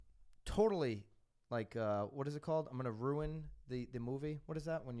totally like what is it called? I'm gonna ruin the movie. What is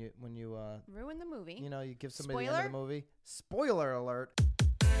that when you ruin the movie? You know, you give somebody Spoiler? the end of the movie. Spoiler alert.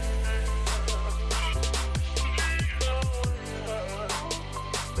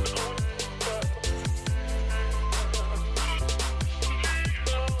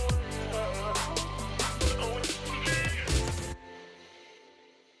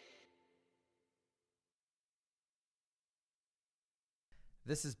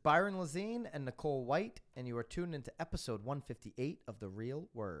 This is Byron Lazine and Nicole White, and you are tuned into episode 158 of The Real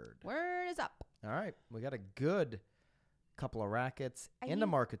Word. Word is up. All right. We got a good couple of rackets and a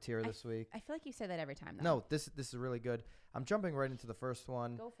marketeer this week. I feel like you say that every time, though. No, this is really good. I'm jumping right into the first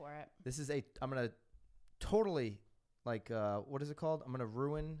one. Go for it. This is I'm going to totally, like, what is it called? I'm going to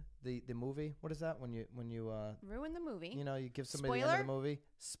ruin the movie. What is that when you ruin the movie? You know, you give somebody the end of the movie.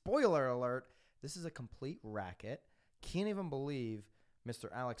 Spoiler alert. This is a complete racket. Can't even believe Mr.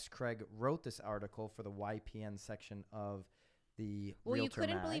 Alex Craig wrote this article for the YPN section of the Realtor you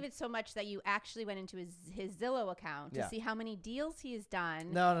couldn't Mag. believe it so much that you actually went into his Zillow account to see how many deals he has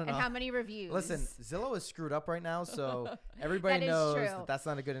done and how many reviews. Listen, Zillow is screwed up right now, so everybody knows that that's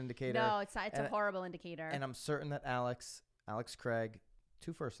not a good indicator. No, it's not. It's a horrible indicator. And I'm certain that Alex Craig,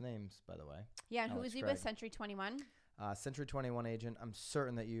 2 first names, by the way. Yeah, and who is he with? Century 21? Century 21 agent. I'm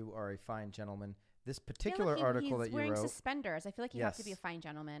certain that you are a fine gentleman. This particular article that you wrote. He's wearing suspenders. I feel like you have to be a fine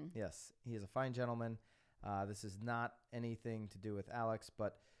gentleman. Yes, he is a fine gentleman. This is not anything to do with Alex,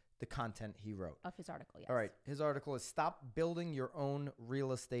 but the content he wrote. Of his article, yes. All right. His article is Stop Building Your Own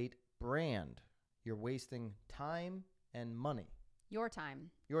Real Estate Brand. You're wasting time and money. Your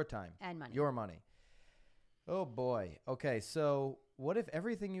time. Your time. And money. Your money. Oh, boy. Okay, so what if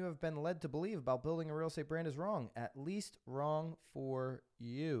everything you have been led to believe about building a real estate brand is wrong? At least wrong for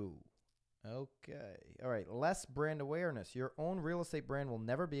you. Okay. All right. Less brand awareness. Your own real estate brand will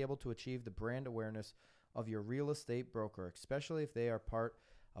never be able to achieve the brand awareness of your real estate broker, especially if they are part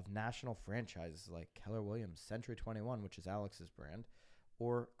of national franchises like Keller Williams, Century 21, which is Alex's brand,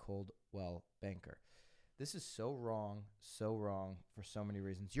 or Coldwell Banker. This is so wrong for so many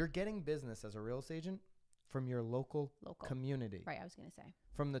reasons. You're getting business as a real estate agent from your local community. Right, I was going to say.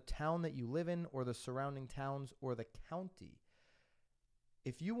 From the town that you live in or the surrounding towns or the county.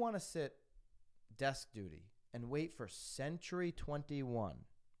 If you want to sit desk duty and wait for Century 21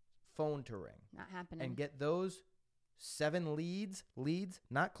 phone to ring. Not happening. And get those 7 leads,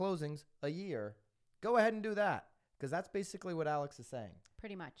 not closings, a year. Go ahead and do that, because that's basically what Alex is saying.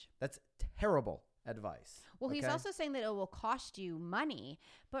 Pretty much. That's terrible advice. Well, he's also saying that it will cost you money,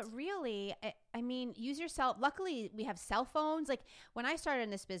 but really, I mean, use your cell. Luckily, we have cell phones. Like when I started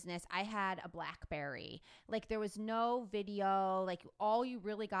in this business, I had a BlackBerry. Like there was no video. Like all you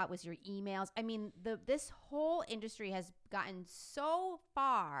really got was your emails. I mean, this whole industry has gotten so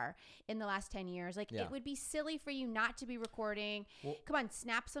far in the last 10 years. Like it would be silly for you not to be recording. Well, come on,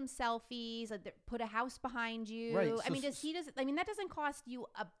 snap some selfies. Like, put a house behind you. Right. I mean, that doesn't cost you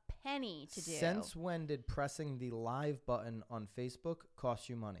a penny to do. Since when did pressing the live button on Facebook cost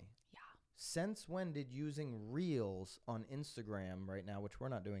you money? Yeah. Since when did using Reels on Instagram right now, which we're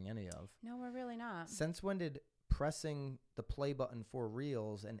not doing any of? No, we're really not. Since when did pressing the play button for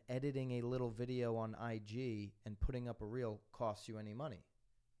Reels and editing a little video on IG and putting up a reel cost you any money?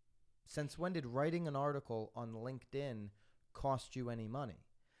 Since when did writing an article on LinkedIn cost you any money?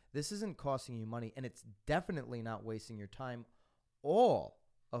 This isn't costing you money, and it's definitely not wasting your time. All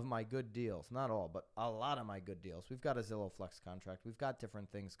of my good deals, not all, but a lot of my good deals. We've got a Zillow Flex contract. We've got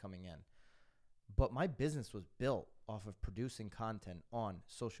different things coming in. But my business was built off of producing content on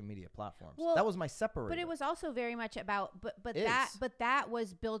social media platforms. Well, that was my separator. But it was also very much about, but that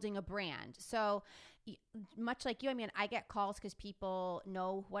was building a brand. So much like you, I mean, I get calls because people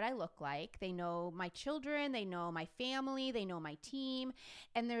know what I look like. They know my children. They know my family. They know my team.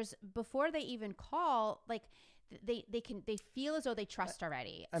 And before they even call, like, they feel as though they trust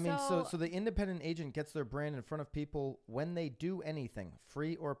already. I mean, so the independent agent gets their brand in front of people when they do anything,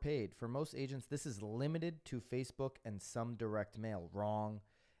 free or paid. For most agents, this is limited to Facebook and some direct mail. Wrong.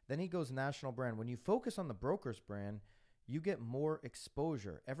 Then he goes national brand. When you focus on the broker's brand, you get more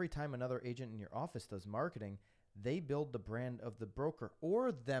exposure. Every time another agent in your office does marketing, they build the brand of the broker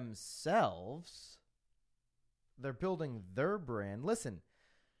or themselves. They're building their brand. Listen,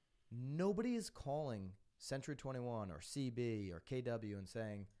 nobody is calling Century 21 or CB or KW and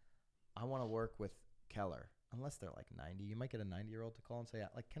saying, I want to work with Keller. Unless they're like 90. You might get a 90-year-old to call and say,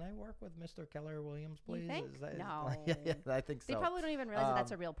 like, can I work with Mr. Keller Williams, please? You think? No. Yeah, I think so. They probably don't even realize that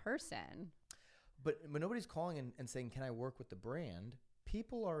that's a real person. But when nobody's calling and saying, can I work with the brand?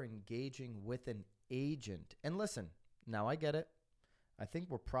 People are engaging with an agent. And listen, now I get it. I think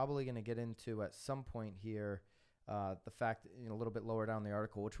we're probably going to get into at some point here the fact, a little bit lower down the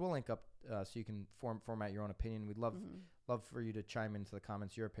article, which we'll link up so you can format your own opinion. We'd love for you to chime into the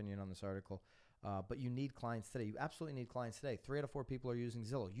comments your opinion on this article. But you need clients today. You absolutely need clients today. 3 out of 4 people are using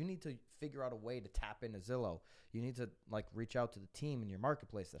Zillow. You need to figure out a way to tap into Zillow. You need to reach out to the team in your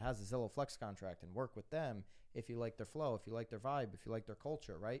marketplace that has a Zillow Flex contract and work with them if you like their flow, if you like their vibe, if you like their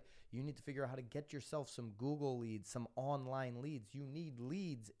culture, right? You need to figure out how to get yourself some Google leads, some online leads. You need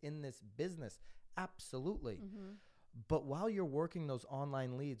leads in this business. Absolutely. But while you're working those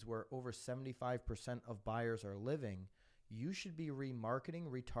online leads where over 75% of buyers are living, you should be remarketing,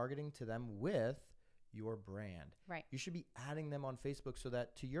 retargeting to them with your brand. Right. You should be adding them on Facebook so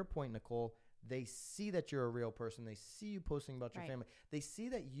that, to your point, Nicole, they see that you're a real person. They see you posting about your family. They see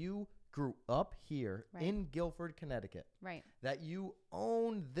that you grew up here in Guilford, Connecticut. Right. That you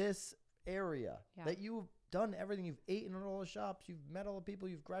own this area. Yeah. That you've done everything. You've eaten at all the shops. You've met all the people.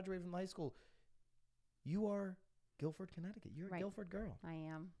 You've graduated from high school. You are Guilford, Connecticut. You're a Guilford girl. I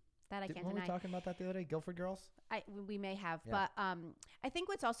am. That I can't deny. Were we talking about that the other day? Guilford girls? We may have. Yeah. But I think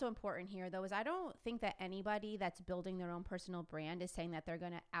what's also important here, though, is I don't think that anybody that's building their own personal brand is saying that they're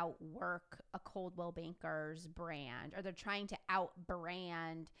going to outwork a Coldwell Banker's brand or they're trying to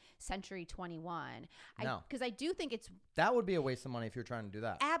out-brand Century 21. No. Because I do think that would be a waste of money if you're trying to do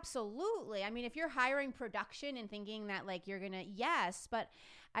that. Absolutely. I mean, if you're hiring production and thinking that, you're going to, yes, but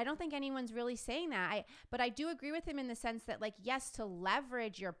I don't think anyone's really saying that. But I do agree with him in the sense that, yes, to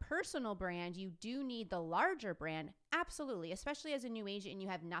leverage your personal brand, you do need the larger brand. Absolutely. Especially as a new agent and you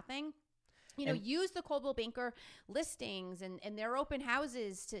have nothing. Use the Coldwell Banker listings and their open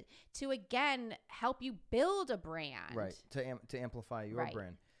houses to again, help you build a brand. Right. To amplify your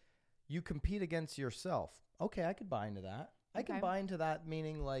brand. You compete against yourself. Okay, I could buy into that. I can buy into that,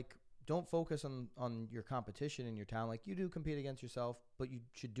 meaning don't focus on your competition in your town. You do compete against yourself, but you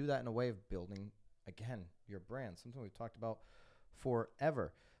should do that in a way of building, again, your brand. Something we've talked about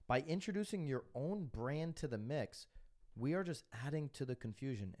forever. By introducing your own brand to the mix, we are just adding to the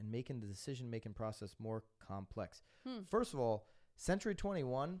confusion and making the decision-making process more complex. First of all, Century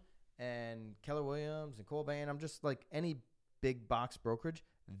 21 and Keller Williams and Cole Bain, I'm just any big box brokerage,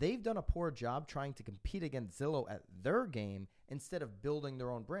 they've done a poor job trying to compete against Zillow at their game instead of building their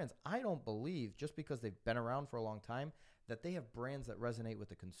own brands. I don't believe, just because they've been around for a long time, that they have brands that resonate with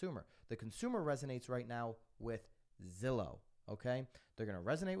the consumer. The consumer resonates right now with Zillow, okay? They're going to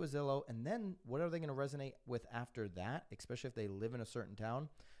resonate with Zillow, and then what are they going to resonate with after that, especially if they live in a certain town?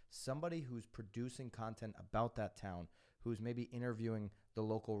 Somebody who's producing content about that town, who's maybe interviewing the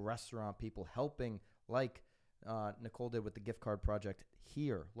local restaurant people, helping, Nicole did with the gift card project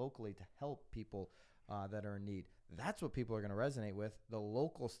here locally to help people that are in need. That's what people are going to resonate with, the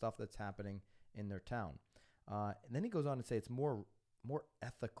local stuff that's happening in their town. And then he goes on to say it's more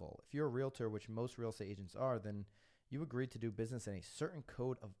ethical. If you're a realtor, which most real estate agents are, then you agreed to do business in a certain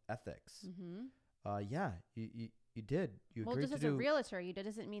code of ethics. Yeah, you did. You agreed just as a realtor,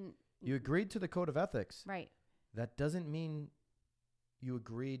 doesn't mean... You agreed to the code of ethics. Right. That doesn't mean you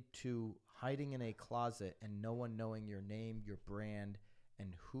agreed to hiding in a closet and no one knowing your name, your brand,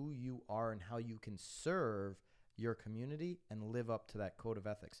 and who you are and how you can serve your community and live up to that code of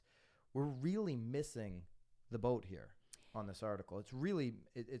ethics. We're really missing the boat here on this article. It's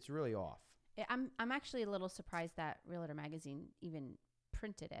really off. I'm actually a little surprised that Realtor Magazine even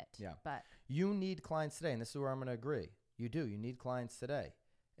printed it. Yeah. But you need clients today, and this is where I'm going to agree. You do. You need clients today.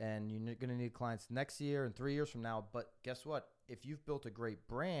 And you're going to need clients next year and 3 years from now. But guess what? If you've built a great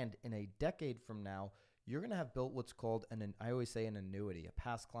brand in a decade from now, you're going to have built what's called I always say an annuity, a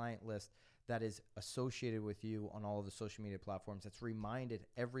past client list that is associated with you on all of the social media platforms. That's reminded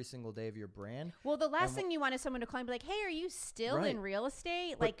every single day of your brand. Well, the last thing you want is someone to call and be like, hey, are you still in real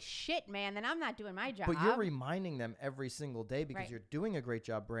estate? Shit, man, then I'm not doing my job. But you're reminding them every single day because you're doing a great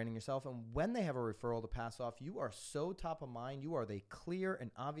job branding yourself. And when they have a referral to pass off, you are so top of mind. You are the clear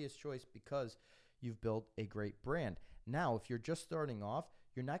and obvious choice because you've built a great brand. Now, if you're just starting off,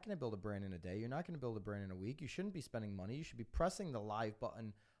 you're not going to build a brand in a day. You're not going to build a brand in a week. You shouldn't be spending money. You should be pressing the live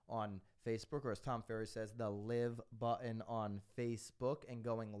button on Facebook, or as Tom Ferry says, the live button on Facebook, and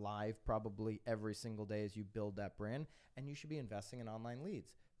going live probably every single day as you build that brand. And you should be investing in online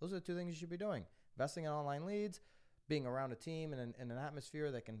leads. Those are the two things you should be doing. Investing in online leads, being around a team and an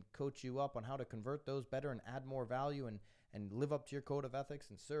atmosphere that can coach you up on how to convert those better and add more value and live up to your code of ethics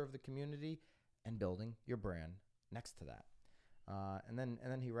and serve the community, and building your brand next to that. And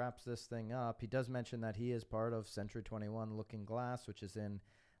then he wraps this thing up. He does mention that he is part of Century 21 Looking Glass, which is in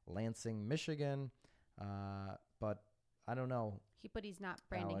Lansing, Michigan. But I don't know. But he's not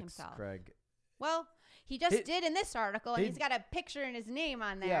branding Alex, himself. Craig, Well, he just did in this article, and he's got a picture and his name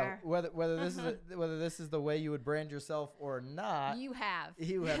on there. Yeah, whether this is the way you would brand yourself or not, You have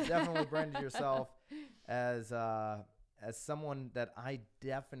definitely branded yourself as someone that I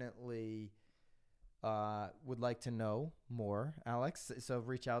definitely would like to know more, Alex. So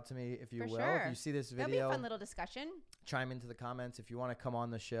reach out to me if you will. Sure. If you see this video, that'll be a fun little discussion. Chime into the comments if you want to come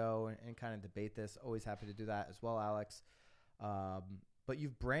on the show and kind of debate this. Always happy to do that as well, Alex. But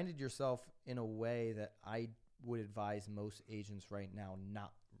you've branded yourself in a way that I would advise most agents right now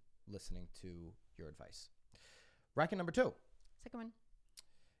not listening to your advice. Bracket number 2. Second one.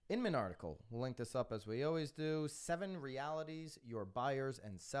 Inman article. We'll link this up as we always do. 7 realities your buyers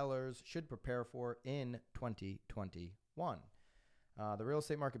and sellers should prepare for in 2021. The real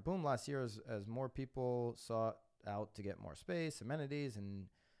estate market boomed last year as more people sought out to get more space, amenities, and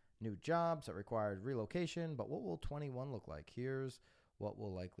new jobs that required relocation. But what will 21 look like? Here's what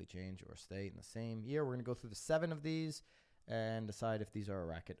will likely change or stay in the same year. We're going to go through the 7 of these and decide if these are a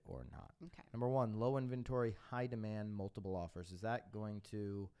racket or not. Okay. Number 1, low inventory, high demand, multiple offers. Is that going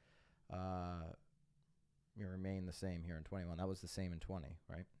to remain the same here in 21? That was the same in 20,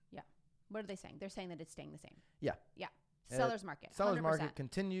 right? Yeah. What are they saying? They're saying that it's staying the same. Yeah. Yeah. Seller's market. Seller's 100%. market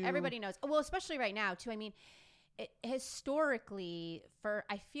continue. Everybody knows. Well, especially right now, too. I mean, historically,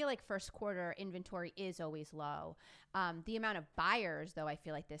 I feel like first quarter inventory is always low. The amount of buyers, though, I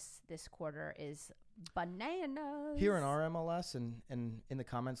feel like this quarter is bananas. Here in our MLS, and in the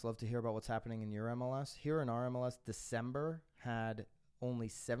comments, love to hear about what's happening in your MLS. Here in our MLS, December had only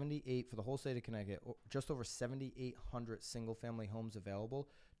 78 for the whole state of Connecticut, just over 7,800 single-family homes available.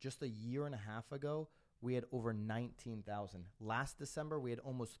 Just a year and a half ago, we had over 19,000. Last December, we had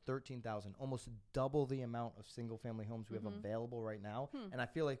almost 13,000, almost double the amount of single-family homes we have available right now. And I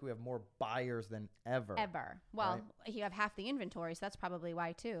feel like we have more buyers than ever. Well, right? You have half the inventory, so that's probably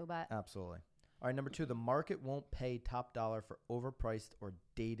why, too. But Absolutely. All right, number 2, the market won't pay top dollar for overpriced or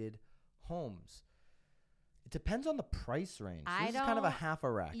dated homes. It depends on the price range. This is kind of a half a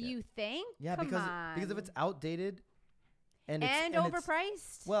racket. You think? Yeah, Come because on. if it's outdated and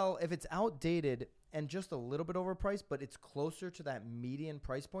overpriced? Well, if it's outdated and just a little bit overpriced, but it's closer to that median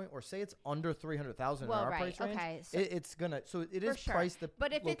price point, or say it's under 300,000 in our price range, so it's gonna. So it is sure. priced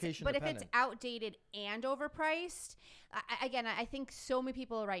but if location But dependent. if it's outdated and overpriced, I think so many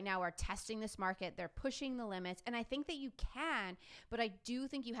people right now are testing this market. They're pushing the limits, and I think that you can, but I do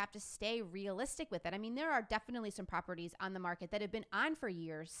think you have to stay realistic with it. I mean, there are definitely some properties on the market that have been on for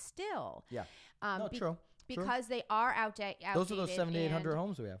years still. Yeah. True. Because they are outdated. Those are those 7,800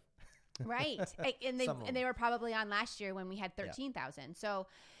 homes we have. Right. And they were probably on last year when we had 13,000. So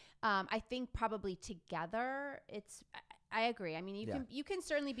I think probably together I agree. I mean, you can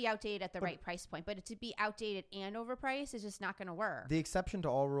certainly be outdated at the right price point, but to be outdated and overpriced is just not going to work. The exception to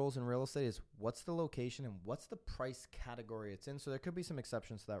all rules in real estate is what's the location and what's the price category it's in. So there could be some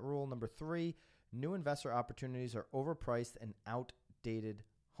exceptions to that rule. Number 3, new investor opportunities are overpriced and outdated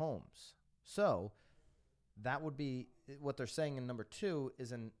homes. So that would be what they're saying in number 2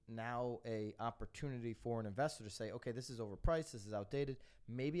 is now a opportunity for an investor to say, okay, this is overpriced, this is outdated.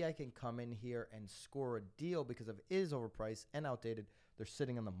 Maybe I can come in here and score a deal because if it is overpriced and outdated, they're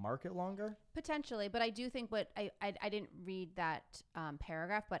sitting on the market longer. Potentially, but I do think what I didn't read that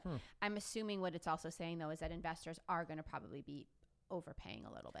paragraph, but I'm assuming what it's also saying though is that investors are going to probably be overpaying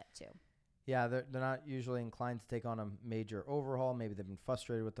a little bit too. Yeah, they're not usually inclined to take on a major overhaul. Maybe they've been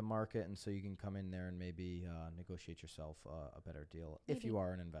frustrated with the market, and so you can come in there and maybe negotiate yourself a better deal if you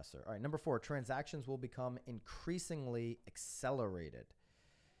are an investor. All right, number 4, transactions will become increasingly accelerated.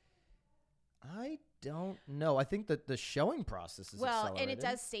 I don't know. I think that the showing process is accelerated. And it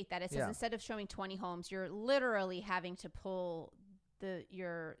does state that. It says instead of showing 20 homes, you're literally having to pull the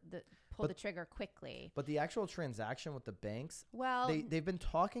trigger quickly. But the actual transaction with the banks, well, they've been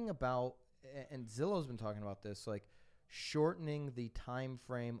talking about, and Zillow's been talking about this, like shortening the time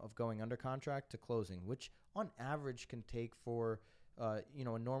frame of going under contract to closing, which on average can take for a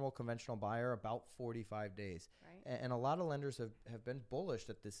normal conventional buyer about 45 days. Right. And a lot of lenders have been bullish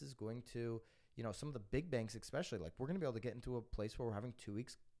that this is going to, some of the big banks especially, like we're going to be able to get into a place where we're having 2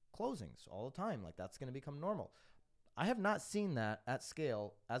 weeks closings all the time. Like that's going to become normal. I have not seen that at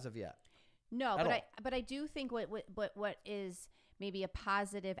scale as of yet. No, but I do think what is maybe a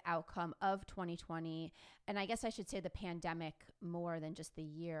positive outcome of 2020, and I guess I should say the pandemic more than just the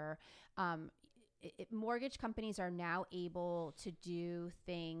year. Mortgage companies are now able to do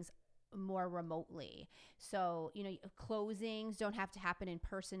things more remotely. So, closings don't have to happen in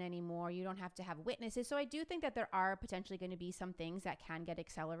person anymore. You don't have to have witnesses. So I do think that there are potentially going to be some things that can get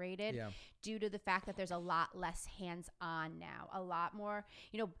accelerated due to the fact that there's a lot less hands-on now. A lot more,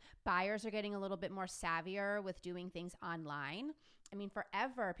 buyers are getting a little bit more savvier with doing things online. I mean,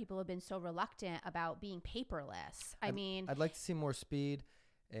 forever, people have been so reluctant about being paperless. I'd like to see more speed.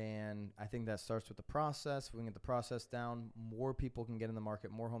 And I think that starts with the process. If we can get the process down, more people can get in the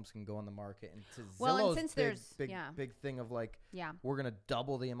market, more homes can go on the market. And to Zillow's big thing of we're going to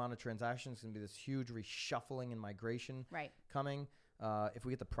double the amount of transactions. It's going to be this huge reshuffling and migration coming. If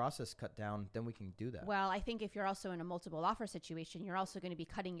we get the process cut down, then we can do that. Well, I think if you're also in a multiple offer situation, you're also going to be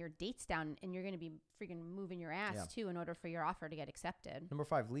cutting your dates down, and you're going to be freaking moving your ass too in order for your offer to get accepted. Number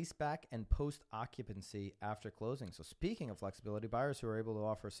 5, lease back and post occupancy after closing. So speaking of flexibility, buyers who are able to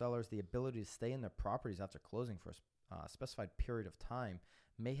offer sellers the ability to stay in their properties after closing for a specified period of time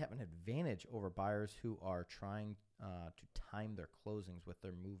may have an advantage over buyers who are trying to time their closings with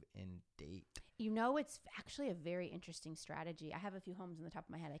their move-in date. It's actually a very interesting strategy. I have a few homes in the top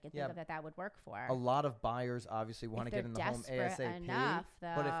of my head I can think of that would work for. A lot of buyers obviously want to get in the home ASAP. Enough,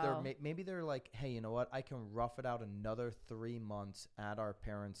 but if maybe they're like, hey, you know what? I can rough it out another 3 months at our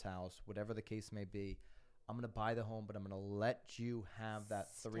parents' house, whatever the case may be. I'm going to buy the home, but I'm going to let you have that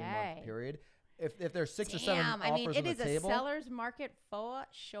 3-month period. If there's 6 or 7 offers on the table, it is a seller's market for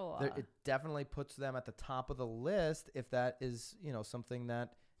sure. It definitely puts them at the top of the list if that is, something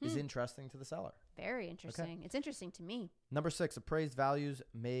that is interesting to the seller. Very interesting. Okay. It's interesting to me. Number 6, appraised values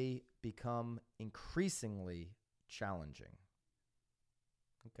may become increasingly challenging.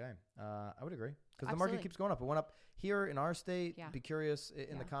 Okay. I would agree because the market keeps going up. It went up here in our state. Be curious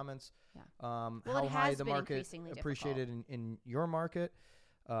in the comments how high the market appreciated in your market.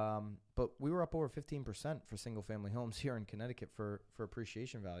 But we were up over 15% for single family homes here in Connecticut for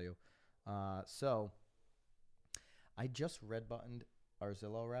appreciation value. So I just red buttoned our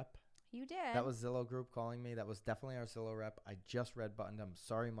Zillow rep. You did. That was Zillow group calling me. That was definitely our Zillow rep. I just red buttoned. I'm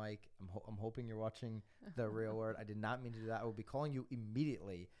sorry, Mike. I'm hoping you're watching the real word. I did not mean to do that. I will be calling you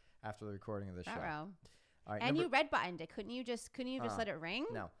immediately after the recording of this show. All right, and you red buttoned it. Couldn't you just let it ring?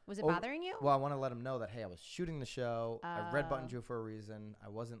 No. Was it bothering you? Well, I want to let them know that, hey, I was shooting the show. I red buttoned you for a reason. I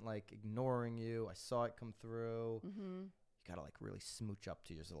wasn't ignoring you. I saw it come through. Mm-hmm. You got to really smooch up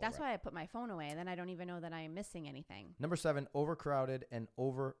to your Zillow That's rep. why I put my phone away. Then I don't even know that I am missing anything. Number 7, overcrowded and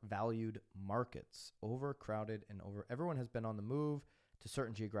overvalued markets. Everyone has been on the move to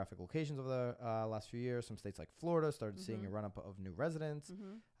certain geographic locations over the last few years. Some states like Florida started seeing a run-up of new residents,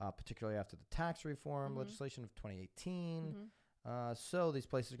 particularly after the tax reform legislation of 2018. So these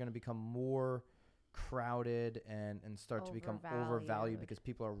places are going to become more crowded and start to become overvalued because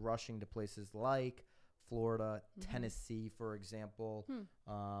people are rushing to places like Florida, Tennessee, for example.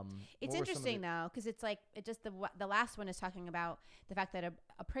 It's interesting though, because it's the last one is talking about the fact that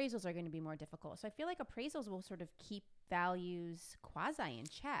appraisals are going to be more difficult. So I feel like appraisals will sort of keep values quasi in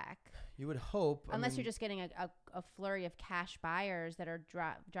check. You would hope, unless you're just getting a flurry of cash buyers that are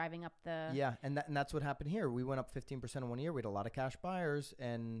driving up the. Yeah, and that's what happened here. We went up 15% in 1 year. We had a lot of cash buyers,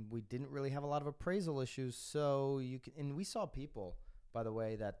 and we didn't really have a lot of appraisal issues. So and we saw people, by the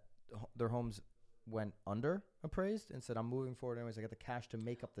way, that their homes went under appraised and said, I'm moving forward anyways. I got the cash to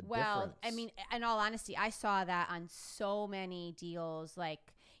make up the difference. Well, I mean, in all honesty, I saw that on so many deals.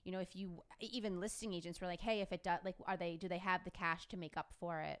 If you even listing agents were like, hey, if it does, do they have the cash to make up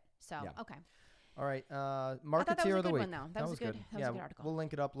for it? So, okay. All right. Marketeer of the week. That was good. That was a good article. We'll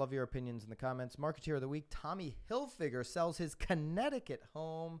link it up. Love your opinions in the comments. Marketeer of the week. Tommy Hilfiger sells his Connecticut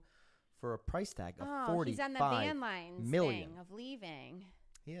home for a price tag of $45 he's on the van lines thing of leaving.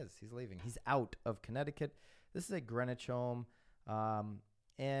 He is. He's leaving. He's out of Connecticut. This is a Greenwich home,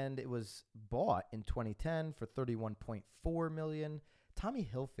 and it was bought in 2010 for $31.4 million. Tommy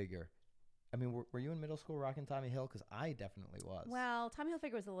Hilfiger. I mean, were you in middle school rocking Tommy Hill? Because I definitely was. Well, Tommy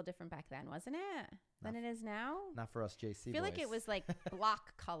Hilfiger was a little different back then, wasn't it? Than it is now? Not for us JC boys. I feel like it was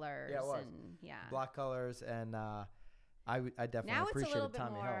block colors. Yeah, it was. Block colors, and I definitely appreciated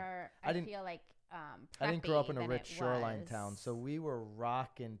Tommy Hill. I feel like I didn't grow up in a rich shoreline town, so we were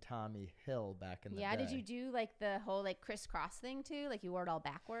rocking Tommy Hill back in the day. Yeah, did you do the whole crisscross thing too? You wore it all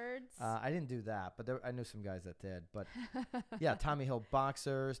backwards? I didn't do that, but I knew some guys that did. But yeah, Tommy Hill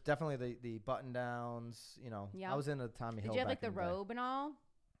boxers, definitely the button downs. I was into Tommy Hill. Did you have the robe and all?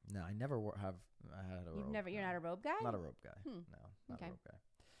 No, I never had a robe. You're not a robe guy? Not a robe guy. No, not a robe guy.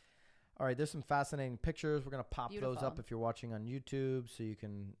 All right, there's some fascinating pictures. We're going to pop those up if you're watching on YouTube so you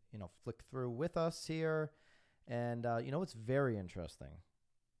can, flick through with us here. And, what's very interesting?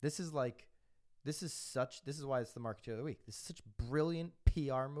 This is why it's the Marketeer of the Week. This is such brilliant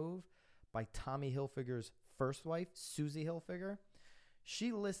PR move by Tommy Hilfiger's first wife, Susie Hilfiger.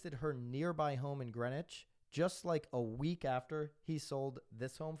 She listed her nearby home in Greenwich just like a week after he sold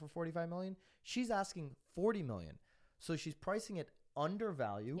this home for $45 million. She's asking $40 million. So she's pricing it under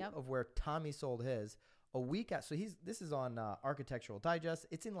value of where Tommy sold his a week at. So this is on Architectural Digest.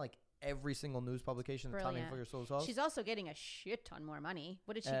 It's in like every single news publication that Tommy Hilfiger sold his house. She's also getting a shit ton more money.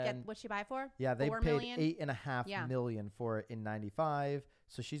 What did she get? What'd she buy for? Yeah, they paid $8.5 million for it in '95.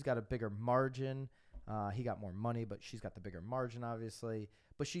 So she's got a bigger margin. He got more money, but she's got the bigger margin, obviously.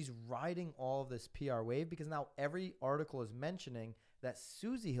 But she's riding all of this PR wave because now every article is mentioning that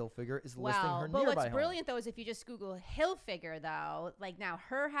Susie Hilfiger is listing her nearby home. But what's brilliant, though, is if you just Google Hilfiger, though, like now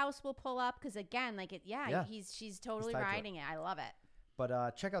her house will pull up because, again, like she's totally riding it. I love it.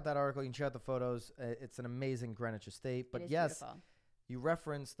 But check out that article. You can check out the photos. It's an amazing Greenwich estate. But yes, beautiful. You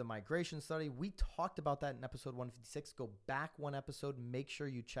referenced the migration study. We talked about that in episode 156. Go back one episode. Make sure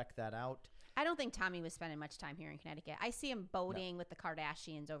you check that out. I don't think Tommy was spending much time here in Connecticut. I see him boating with the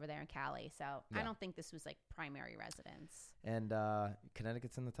Kardashians over there in Cali. So I don't think this was like primary residence. And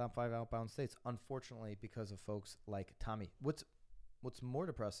Connecticut's in the top 5 outbound states, unfortunately, because of folks like Tommy. What's more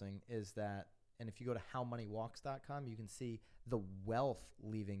depressing is that, and if you go to howmoneywalks.com, you can see the wealth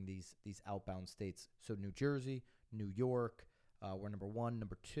leaving these outbound states. So New Jersey, New York, we're number 1,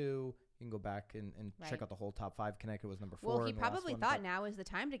 number 2. You can go back and check out the whole top 5. Connecticut was number 4. Well, he probably thought now is the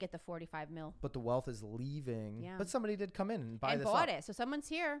time to get the 45 mil. But the wealth is leaving. Yeah. But somebody did come in and buy this bought it. So someone's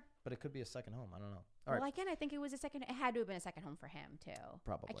here. But it could be a second home. I don't know. Well, again, I think it was a second. It had to have been a second home for him, too.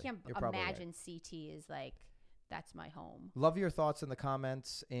 Probably. I can't imagine CT is like, that's my home. Love your thoughts in the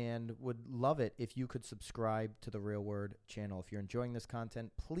comments and would love it if you could subscribe to the Real Word channel. If you're enjoying this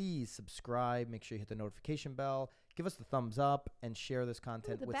content, please subscribe. Make sure you hit the notification bell. Give us the thumbs up and share this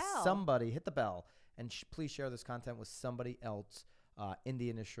content with somebody. Hit the bell and please share this content with somebody else in the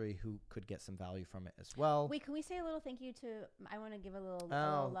industry who could get some value from it as well. Wait, can we say a little thank you to? I want to give a little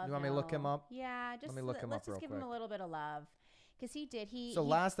love. You want me to look him up? Yeah, let's just give him a little bit of love. Because he did.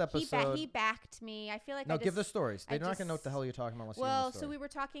 Last episode, he backed me. I feel like give the stories. They're not going to know what the hell you're talking about unless you know the story. So we were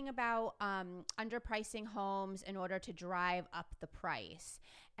talking about underpricing homes in order to drive up the price,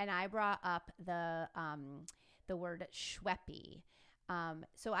 and I brought up the word schweppy.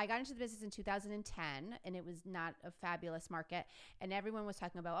 So I got into the business in 2010, and it was not a fabulous market. And everyone was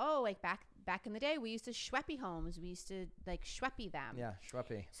talking about, like back in the day, we used to schweppy homes. We used to like schweppy them. Yeah,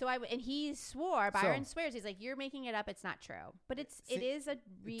 schweppy. So and he swore. Byron swears. He's like, "You're making it up. It's not true." But it is a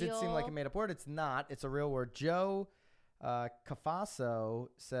real. It did seem like a made up word. It's not. It's a real word. Joe Cafaso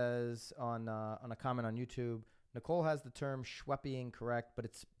says on a comment on YouTube, Nicole has the term schwepping correct, but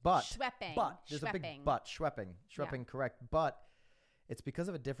it's schwepping. But there's a big but. Schwepping correct, but it's because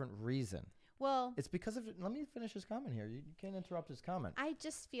of a different reason. Well, it's because of. Let me finish his comment here. You can't interrupt his comment. I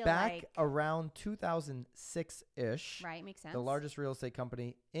just feel back around 2006-ish. Right, makes sense. The largest real estate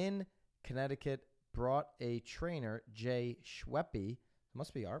company in Connecticut brought a trainer, Jay Schweppy. It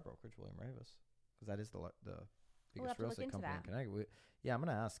must be our brokerage, William Ravis, because that is the biggest real estate company in Connecticut. I'm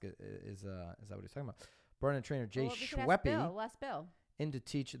going to ask. Is that what he's talking about? Brought in a trainer, Jay Schweppy. Last Bill. In to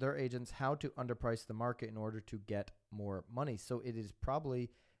teach their agents how to underprice the market in order to get more money. So it is probably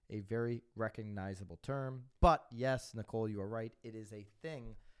a very recognizable term. But yes, Nicole, you are right. It is a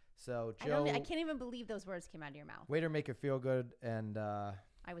thing. So Joe, I can't even believe those words came out of your mouth. Way to make it feel good. And I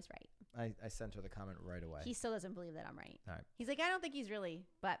was right. I sent her the comment right away. He still doesn't believe that I'm right. All right. He's like, I don't think he's really,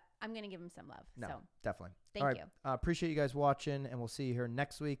 but I'm going to give him some love. No, definitely. Thank you. Appreciate you guys watching, and we'll see you here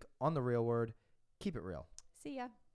next week on The Real Word. Keep it real. See ya.